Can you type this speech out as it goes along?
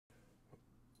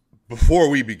Before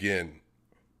we begin,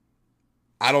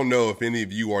 I don't know if any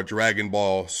of you are Dragon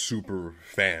Ball Super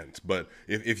fans, but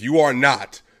if you are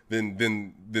not,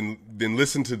 then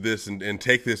listen to this and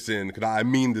take this in, because I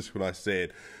mean this when I say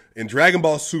it. In Dragon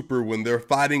Ball Super, when they're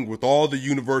fighting with all the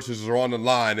universes are on the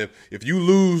line, if you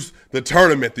lose the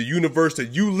tournament, the universe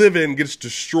that you live in gets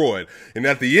destroyed. And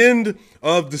at the end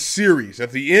of the series,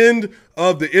 at the end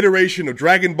of the iteration of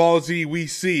Dragon Ball Z, we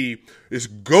see is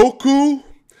Goku,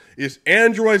 is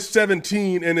Android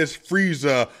 17, and it's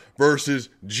Frieza versus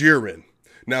Jiren.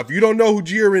 Now, if you don't know who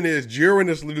Jiren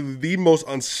is literally the most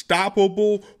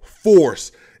unstoppable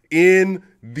force in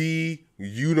the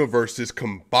universes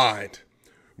combined.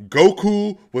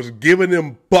 Goku was giving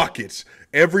him buckets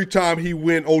every time he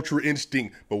went Ultra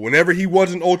Instinct, but whenever he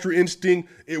wasn't Ultra Instinct,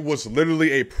 it was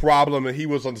literally a problem and he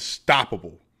was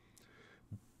unstoppable.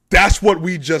 That's what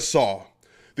we just saw.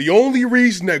 The only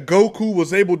reason that Goku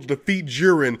was able to defeat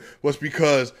Jiren was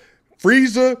because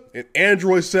Frieza and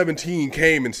Android 17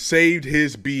 came and saved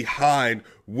his behind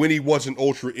when he wasn't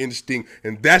Ultra Instinct,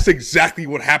 and that's exactly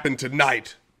what happened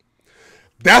tonight.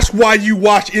 That's why you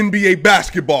watch NBA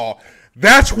basketball.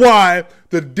 That's why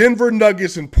the Denver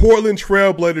Nuggets and Portland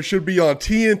Trailblazers should be on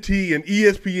TNT and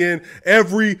ESPN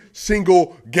every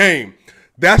single game.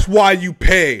 That's why you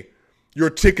pay your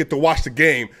ticket to watch the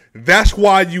game. That's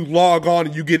why you log on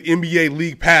and you get NBA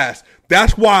League Pass.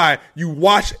 That's why you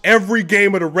watch every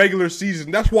game of the regular season.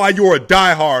 That's why you're a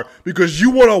diehard, because you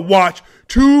want to watch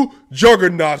two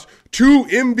juggernauts, two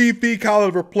MVP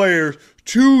caliber players,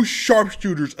 two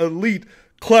sharpshooters, elite,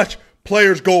 clutch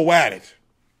players go at it.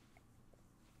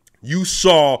 You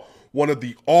saw one of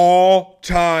the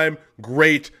all-time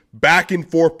great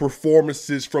back-and-forth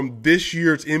performances from this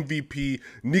year's MVP,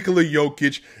 Nikola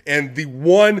Jokic, and the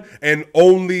one and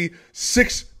only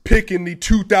sixth pick in the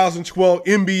 2012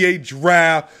 NBA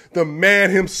draft, the man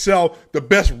himself, the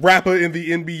best rapper in the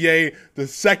NBA, the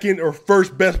second or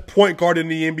first best point guard in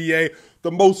the NBA,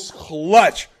 the most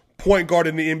clutch point guard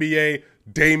in the NBA,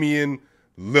 Damian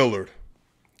Lillard.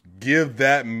 Give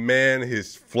that man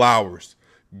his flowers.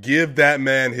 Give that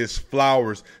man his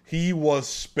flowers. He was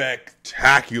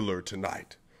spectacular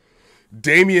tonight.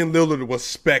 Damian Lillard was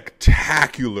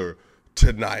spectacular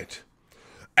tonight.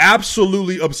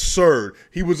 Absolutely absurd.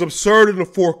 He was absurd in the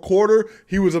fourth quarter.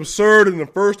 He was absurd in the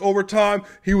first overtime.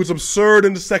 He was absurd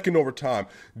in the second overtime.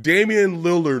 Damian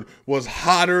Lillard was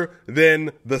hotter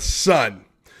than the sun.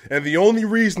 And the only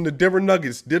reason the Denver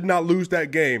Nuggets did not lose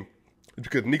that game is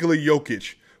because Nikola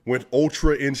Jokic went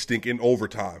Ultra Instinct in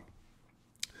overtime.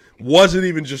 Wasn't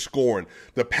even just scoring.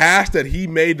 The pass that he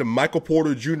made to Michael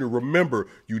Porter Jr., remember,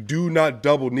 you do not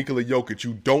double Nikola Jokic.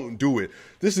 You don't do it.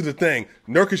 This is the thing.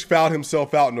 Nurkic fouled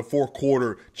himself out in the fourth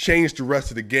quarter, changed the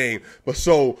rest of the game. But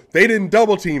so they didn't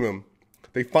double team him.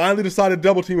 They finally decided to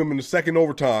double team him in the second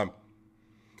overtime.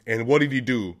 And what did he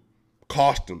do?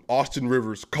 Cost him. Austin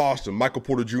Rivers cost him. Michael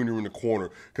Porter Jr. in the corner.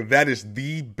 Because that is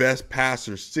the best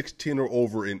passer, 6'10" or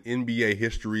over in NBA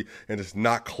history, and it's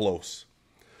not close.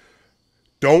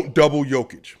 Don't double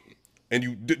Jokic.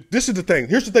 And this is the thing.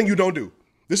 Here's the thing you don't do.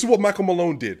 This is what Michael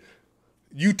Malone did.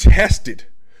 You tested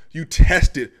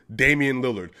Damian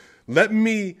Lillard. Let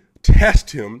me test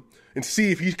him and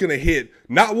see if he's going to hit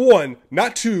not one,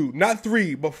 not two, not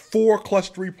three, but 4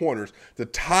 clutch three-pointers to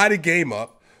tie the game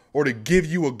up or to give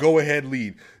you a go-ahead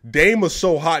lead. Dame was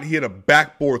so hot he hit a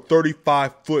backboard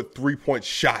 35-foot three-point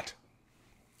shot.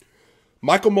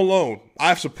 Michael Malone,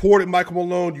 I've supported Michael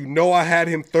Malone. You know I had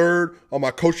him third on my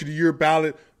Coach of the Year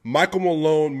ballot. Michael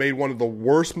Malone made one of the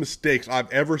worst mistakes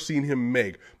I've ever seen him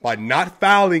make by not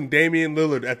fouling Damian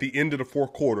Lillard at the end of the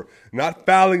fourth quarter, not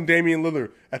fouling Damian Lillard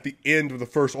at the end of the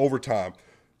first overtime,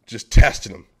 just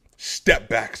testing him. Step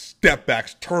backs,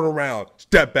 turn around,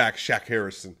 step back, Shaq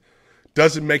Harrison.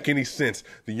 Doesn't make any sense.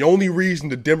 The only reason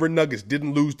the Denver Nuggets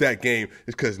didn't lose that game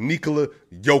is because Nikola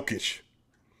Jokic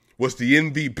was the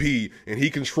MVP, and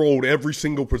he controlled every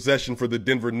single possession for the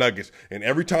Denver Nuggets. And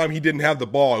every time he didn't have the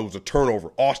ball, it was a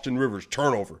turnover. Austin Rivers,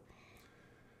 turnover.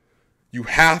 You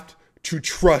have to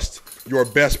trust your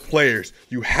best players.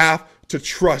 You have to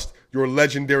trust your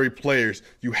legendary players.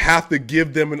 You have to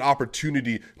give them an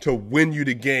opportunity to win you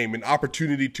the game, an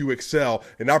opportunity to excel,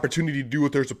 an opportunity to do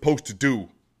what they're supposed to do.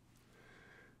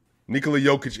 Nikola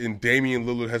Jokic and Damian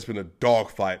Lillard has been a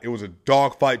dogfight. It was a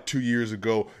dogfight 2 years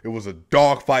ago. It was a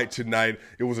dogfight tonight.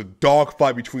 It was a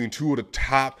dogfight between two of the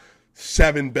top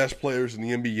 7 best players in the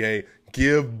NBA.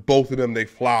 Give both of them their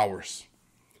flowers.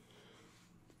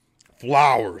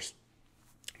 Flowers.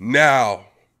 Now,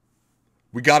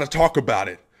 we got to talk about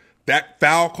it. That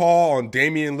foul call on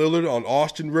Damian Lillard on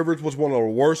Austin Rivers was one of the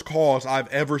worst calls I've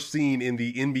ever seen in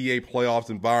the NBA playoffs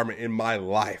environment in my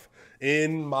life.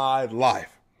 in my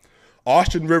life.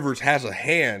 Austin Rivers has a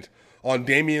hand on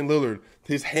Damian Lillard.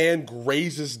 His hand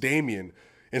grazes Damian.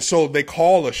 And so they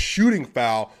call a shooting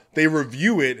foul. They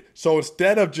review it. So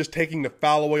instead of just taking the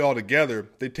foul away altogether,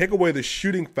 they take away the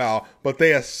shooting foul, but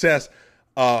they assess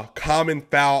a common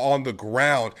foul on the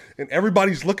ground. And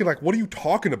everybody's looking like, what are you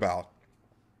talking about?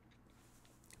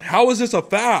 How is this a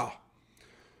foul?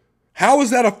 How is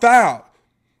that a foul?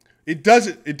 It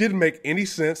didn't make any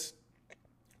sense.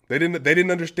 They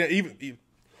didn't understand even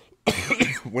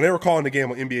when they were calling the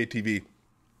game on NBA TV.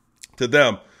 To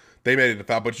them, they made it a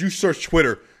foul. But you search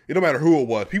Twitter, it don't matter who it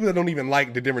was. People that don't even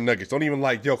like the Denver Nuggets, don't even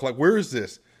like Jokic. Like, where is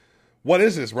this? What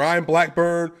is this? Ryan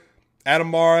Blackburn, Adam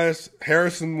Morris,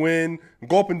 Harrison Wynn,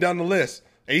 go up and down the list.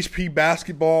 HP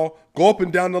Basketball, go up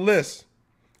and down the list.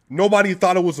 Nobody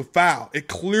thought it was a foul. It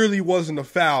clearly wasn't a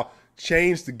foul.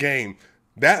 Changed the game.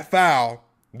 That foul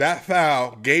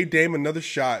gave Dame another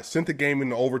shot, sent the game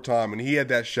into overtime, and he had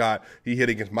that shot he hit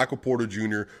against Michael Porter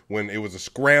Jr. when it was a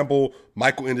scramble.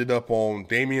 Michael ended up on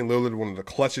Damian Lillard, one of the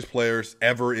clutchest players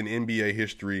ever in NBA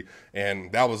history,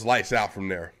 and that was lights out from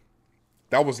there.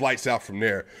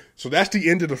 So that's the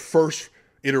end of the first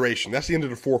iteration. That's the end of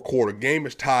the fourth quarter. Game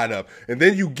is tied up. And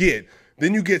then you get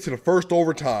to the first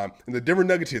overtime, and the Denver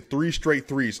Nuggets hit 3 straight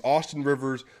threes. Austin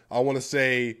Rivers, I want to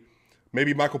say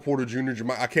maybe Michael Porter Jr.,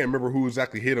 I can't remember who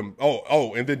exactly hit him.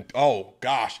 And then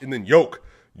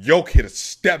Jokic hit a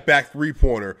step-back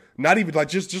three-pointer. Not even like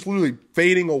just literally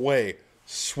fading away.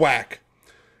 Swack.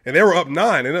 And they were up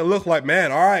 9, and it looked like,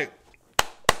 man, all right,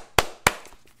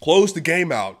 close the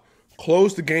game out. Of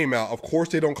course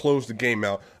they don't close the game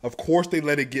out. Of course they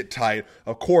let it get tight.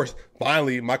 Of course,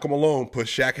 finally, Michael Malone put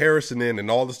Shaq Harrison in, and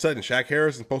all of a sudden, Shaq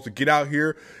Harrison's supposed to get out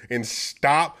here and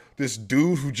stop this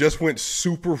dude who just went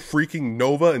super freaking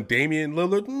Nova and Damian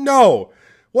Lillard. No.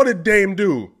 What did Dame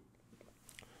do?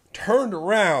 Turned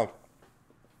around.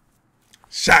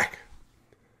 Shaq.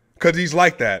 Because he's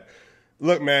like that.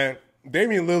 Look, man,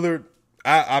 Damian Lillard,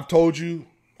 I've told you.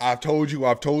 I've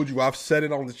said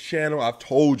it on the channel. I've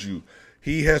told you.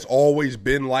 He has always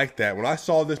been like that. When I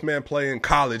saw this man play in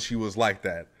college, he was like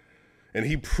that. And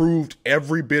he proved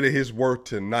every bit of his worth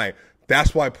tonight.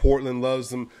 That's why Portland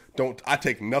loves him. I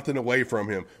take nothing away from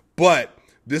him. But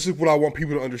this is what I want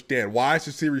people to understand. Why is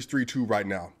the series 3-2 right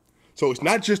now? So it's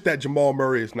not just that Jamal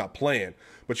Murray is not playing.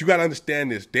 But you got to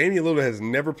understand this. Damian Lillard has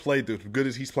never played as good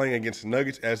as he's playing against the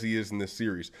Nuggets as he is in this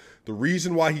series. The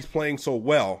reason why he's playing so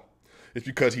well is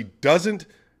because he doesn't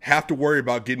have to worry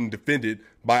about getting defended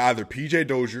by either P.J.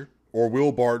 Dozier or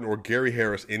Will Barton or Gary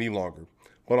Harris any longer.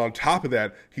 But on top of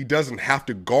that, he doesn't have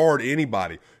to guard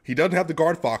anybody. He doesn't have to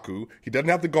guard Facu. He doesn't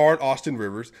have to guard Austin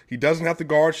Rivers. He doesn't have to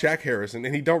guard Shaq Harrison.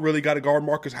 And he don't really got to guard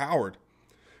Marcus Howard.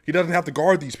 He doesn't have to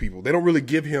guard these people. They don't really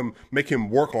make him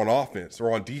work on offense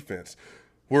or on defense.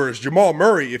 Whereas Jamal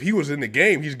Murray, if he was in the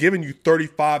game, he's giving you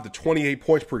 35 to 28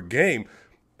 points per game.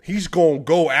 He's going to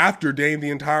go after Dame the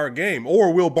entire game.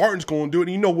 Or Will Barton's going to do it.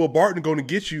 And you know Will Barton's going to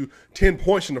get you 10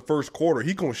 points in the first quarter.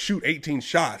 He's going to shoot 18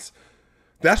 shots.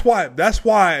 That's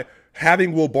why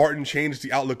having Will Barton changed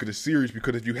the outlook of the series,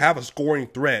 because if you have a scoring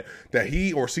threat that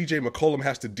he or C.J. McCollum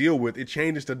has to deal with, it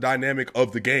changes the dynamic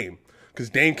of the game.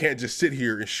 Because Dame can't just sit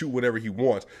here and shoot whatever he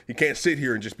wants. He can't sit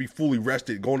here and just be fully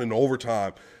rested going into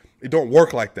overtime. It don't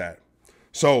work like that.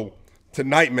 So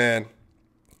tonight, man,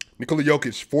 Nikola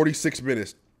Jokic, 46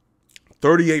 minutes.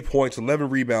 38 points, 11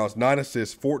 rebounds, 9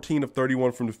 assists, 14 of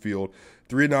 31 from the field,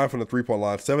 3 of 9 from the three-point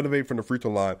line, 7 of 8 from the free throw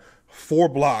line, 4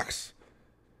 blocks,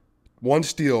 1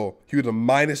 steal. He was a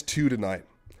 -2 tonight.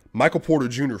 Michael Porter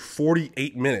Jr.,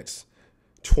 48 minutes,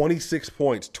 26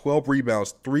 points, 12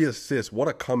 rebounds, 3 assists. What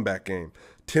a comeback game.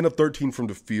 10 of 13 from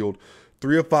the field,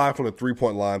 3 of 5 from the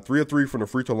three-point line, 3 of 3 from the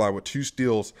free throw line with 2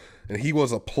 steals, and he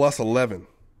was a +11.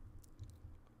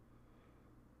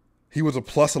 He was a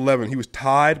 +11. He was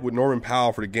tied with Norman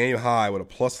Powell for the game high with a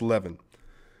 +11.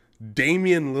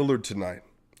 Damian Lillard tonight,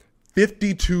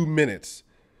 52 minutes,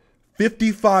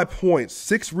 55 points,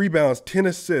 6 rebounds, 10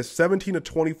 assists, 17 of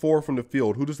 24 from the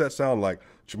field. Who does that sound like?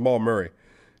 Jamal Murray.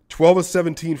 12 of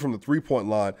 17 from the three-point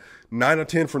line, 9 of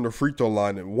 10 from the free throw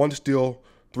line, and 1 steal,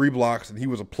 3 blocks, and he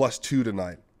was a +2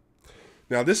 tonight.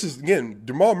 Now this is, again,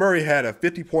 Jamal Murray had a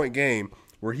 50-point game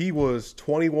where he was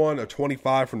 21 of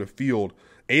 25 from the field,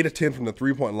 8 of 10 from the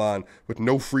three-point line with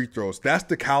no free throws. That's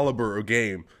the caliber of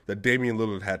game that Damian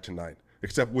Lillard had tonight,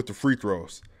 except with the free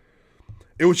throws.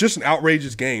 It was just an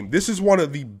outrageous game. This is one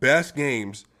of the best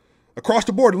games, Across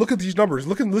the board, look at these numbers.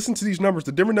 Listen to these numbers.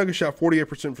 The Denver Nuggets shot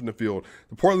 48% from the field.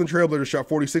 The Portland Trailblazers shot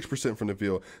 46% from the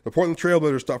field. The Portland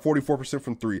Trailblazers shot 44%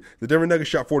 from three. The Denver Nuggets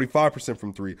shot 45%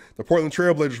 from three. The Portland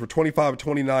Trailblazers were 25 of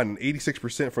 29 and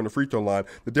 86% from the free throw line.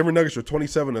 The Denver Nuggets were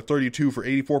 27 of 32 for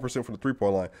 84% from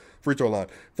the free throw line.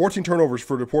 14 turnovers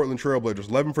for the Portland Trailblazers,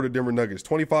 11 for the Denver Nuggets.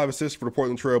 25 assists for the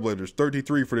Portland Trailblazers,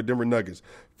 33 for the Denver Nuggets.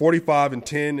 45 and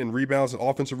 10 in rebounds and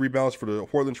offensive rebounds for the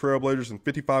Portland Trailblazers, and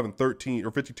 55 and 13 or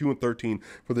 52 and 13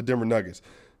 for the Denver Nuggets.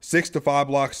 6 to 5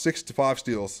 blocks, 6 to 5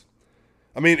 steals.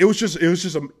 I mean, it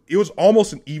was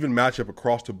almost an even matchup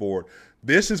across the board.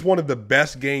 This is one of the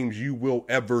best games you will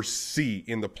ever see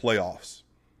in the playoffs,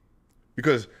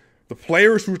 because the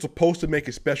players who were supposed to make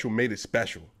it special made it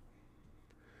special.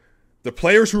 The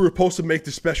players who were supposed to make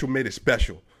this special made it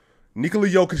special. Nikola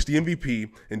Jokic, the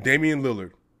MVP, and Damian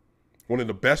Lillard, one of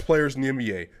the best players in the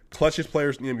NBA, clutchest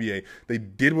players in the NBA. They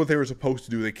did what they were supposed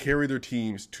to do. They carried their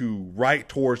teams to right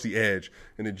towards the edge.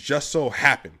 And it just so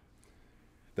happened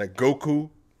that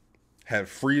Goku had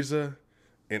Frieza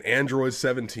and Android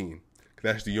 17.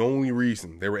 That's the only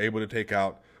reason they were able to take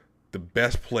out the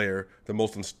best player, the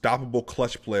most unstoppable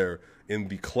clutch player in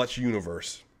the clutch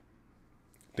universe,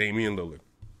 Damian Lillard.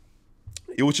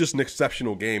 It was just an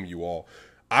exceptional game, you all.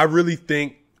 I really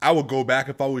think I would go back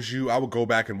if I was you. I would go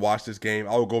back and watch this game.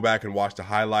 I would go back and watch the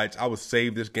highlights. I would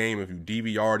save this game. If you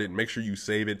DVR'd it, make sure you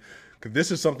save it, because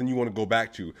this is something you want to go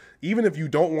back to. Even if you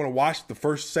don't want to watch the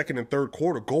first, second, and third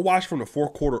quarter, go watch from the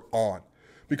fourth quarter on,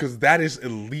 because that is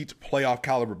elite playoff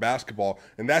caliber basketball.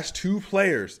 And that's two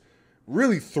players,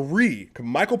 really three, because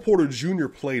Michael Porter Jr.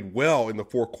 played well in the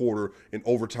fourth quarter in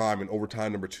overtime and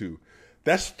overtime number 2.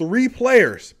 That's three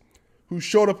players who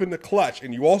showed up in the clutch.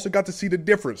 And you also got to see the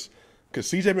difference, because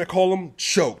C.J. McCollum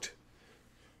choked.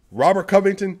 Robert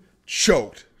Covington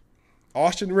choked.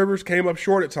 Austin Rivers came up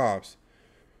short at times.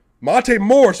 Monte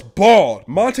Morris balled.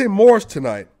 Monte Morris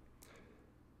tonight,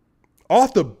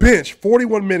 off the bench,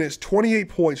 41 minutes, 28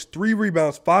 points, 3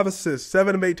 rebounds, 5 assists,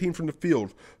 7 of 18 from the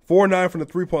field, 4 of 9 from the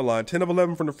three-point line, 10 of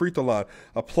 11 from the free throw line,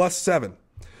 a +7.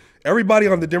 Everybody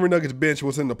on the Denver Nuggets bench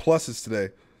was in the pluses today,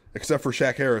 except for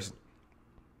Shaq Harrison.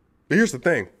 But here's the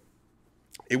thing.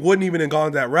 It wouldn't even have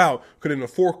gone that route, because in the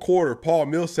fourth quarter, Paul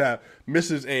Millsap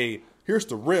misses here's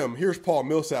the rim, here's Paul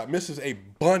Millsap, misses a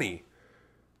bunny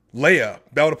layup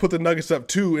that would have put the Nuggets up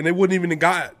 2, and they wouldn't even have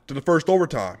got to the first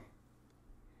overtime.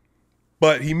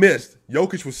 But he missed.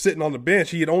 Jokic was sitting on the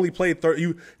bench. He had only played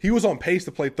he was on pace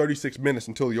to play 36 minutes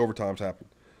until the overtimes happened.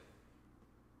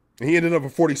 And he ended up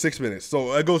at 46 minutes.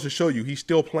 So that goes to show you he's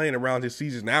still playing around his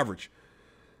season average.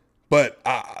 But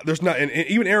there's not, and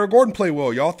even Aaron Gordon played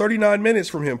well, y'all. 39 minutes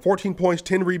from him, 14 points,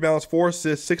 10 rebounds, 4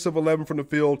 assists, 6 of 11 from the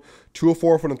field, 2 of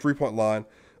 4 from the three-point line,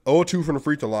 0 of 2 from the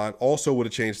free throw line. Also would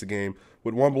have changed the game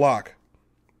with 1 block.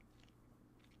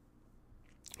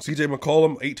 C.J.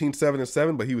 McCollum, 18, 7, and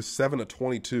 7, but he was 7 of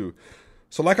 22.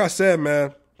 So like I said,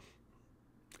 man,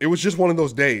 it was just one of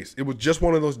those days. It was just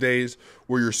one of those days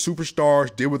where your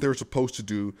superstars did what they were supposed to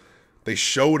do. They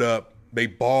showed up. They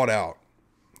balled out.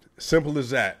 Simple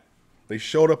as that. They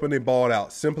showed up and they balled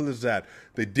out. Simple as that.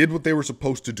 They did what they were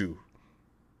supposed to do.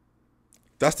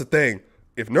 That's the thing.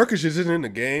 If Nurkic isn't in the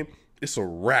game, it's a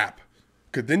wrap.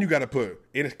 Because then you got to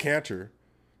put Enes Kanter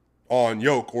on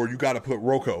Yoke, or you got to put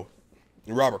Rocco,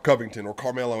 Robert Covington, or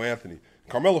Carmelo Anthony.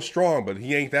 Carmelo's strong, but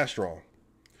he ain't that strong.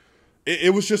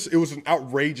 It was an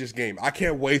outrageous game. I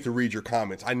can't wait to read your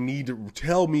comments. I need to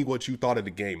tell me what you thought of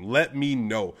the game. Let me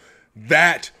know.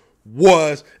 That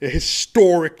was a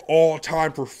historic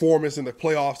all-time performance in the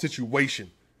playoff situation.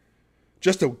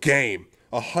 Just a game.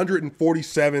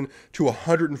 147 to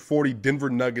 140 Denver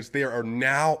Nuggets. They are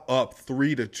now up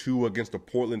 3-2 against the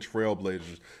Portland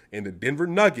Trailblazers. And the Denver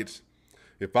Nuggets,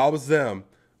 if I was them,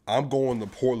 I'm going to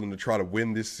Portland to try to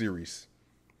win this series.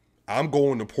 I'm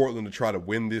going to Portland to try to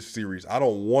win this series. I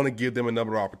don't want to give them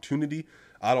another opportunity.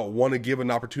 I don't want to give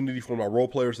an opportunity for my role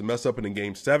players to mess up in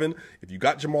Game 7. If you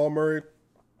got Jamal Murray,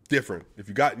 different. If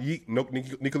you got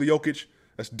Nikola Jokic,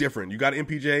 that's different. You got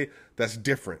MPJ, that's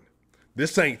different.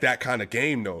 This ain't that kind of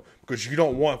game, though, because you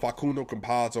don't want Facundo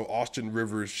Campazzo, Austin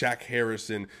Rivers, Shaq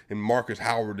Harrison, and Marcus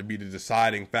Howard to be the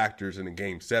deciding factors in a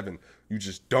Game 7. You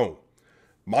just don't.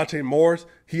 Monte Morris,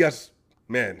 he has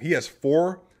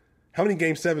 4. How many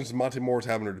Game 7s does Monte Morris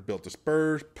have under the belt? The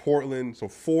Spurs, Portland, so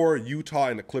 4, Utah,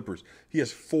 and the Clippers. He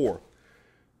has 4.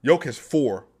 Jokic has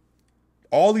 4.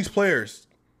 All these players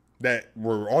that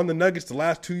were on the Nuggets the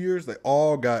last 2 years, they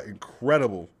all got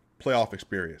incredible playoff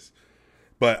experience.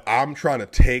 But I'm trying to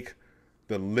take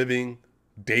the living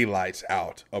daylights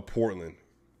out of Portland.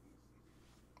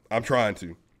 I'm trying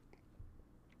to.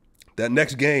 That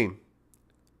next game,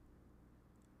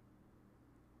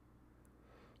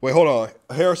 Wait, hold on.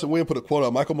 Harrison Wynn put a quote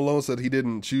out. Michael Malone said he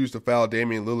didn't choose to foul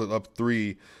Damian Lillard up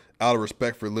 3 out of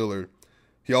respect for Lillard.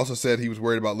 He also said he was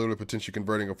worried about Lillard potentially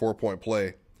converting a 4-point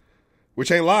play. Which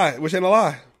ain't a lie.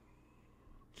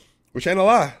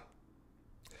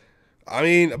 I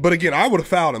mean, but again, I would have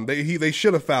fouled him. They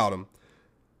should have fouled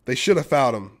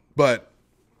him. But,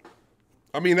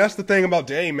 I mean, that's the thing about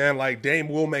Dame, man. Like, Dame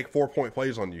will make 4-point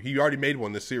plays on you. He already made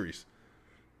one this series.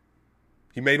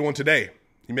 He made one today.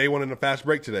 He made one in a fast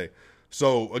break today.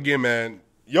 So, again, man,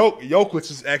 Jokic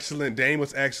is excellent. Dame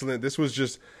was excellent. This was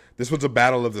a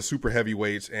battle of the super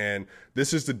heavyweights, and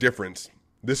this is the difference.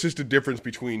 This is the difference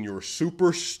between your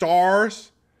superstars,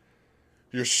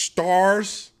 your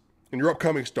stars, and your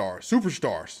upcoming stars.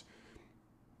 Superstars.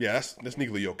 Yeah, that's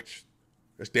Nikola Jokic.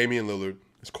 That's Damian Lillard.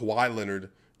 That's Kawhi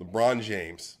Leonard, LeBron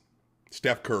James,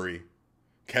 Steph Curry,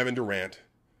 Kevin Durant.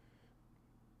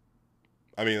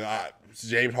 I mean,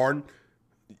 James Harden.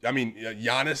 I mean,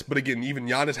 Giannis. But again, even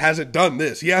Giannis hasn't done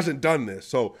this. He hasn't done this.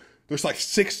 So there's like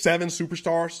 6, 7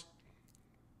 superstars.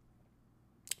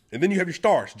 And then you have your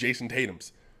stars, Jason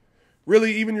Tatum's.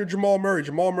 Really, even your Jamal Murray.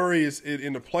 Jamal Murray is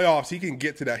in the playoffs. He can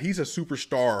get to that. He's a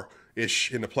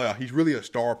superstar-ish in the playoffs. He's really a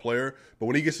star player. But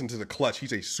when he gets into the clutch,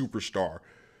 he's a superstar.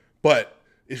 But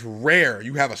it's rare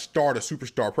you have a star to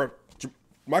superstar.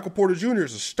 Michael Porter Jr.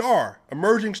 is a star,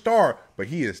 emerging star, but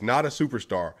he is not a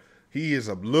superstar. He is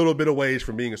a little bit of ways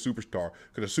from being a superstar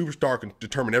because a superstar can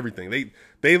determine everything.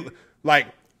 They like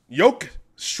Jokic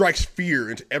strikes fear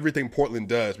into everything Portland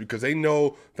does because they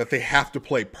know that they have to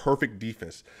play perfect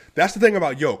defense. That's the thing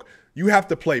about Jokic. You have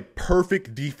to play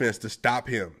perfect defense to stop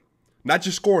him. Not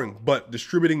just scoring, but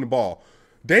distributing the ball.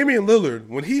 Damian Lillard,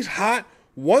 when he's hot,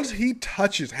 once he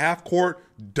touches half court,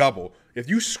 double. If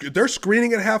they're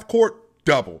screening at half court,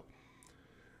 double.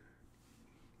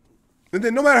 And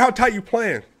then no matter how tight you're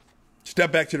playing,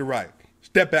 step back to the right,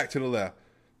 step back to the left,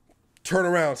 turn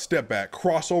around, step back,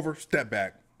 crossover, step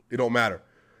back. It don't matter.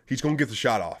 He's going to get the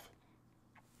shot off.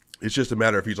 It's just a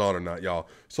matter if he's on or not, y'all.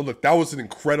 So, look, that was an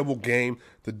incredible game.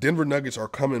 The Denver Nuggets are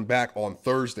coming back on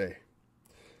Thursday.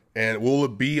 And will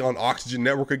it be on Oxygen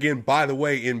Network again? By the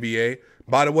way,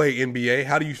 NBA,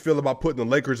 how do you feel about putting the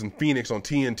Lakers and Phoenix on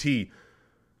TNT,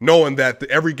 knowing that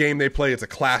every game they play is a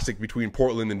classic between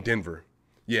Portland and Denver?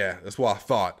 Yeah, that's what I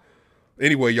thought.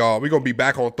 Anyway, y'all, we're going to be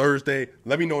back on Thursday.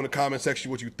 Let me know in the comment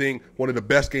section what you think. One of the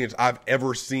best games I've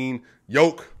ever seen.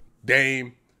 Jokic,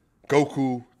 Dame,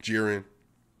 Goku, Jiren,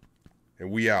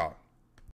 and we out.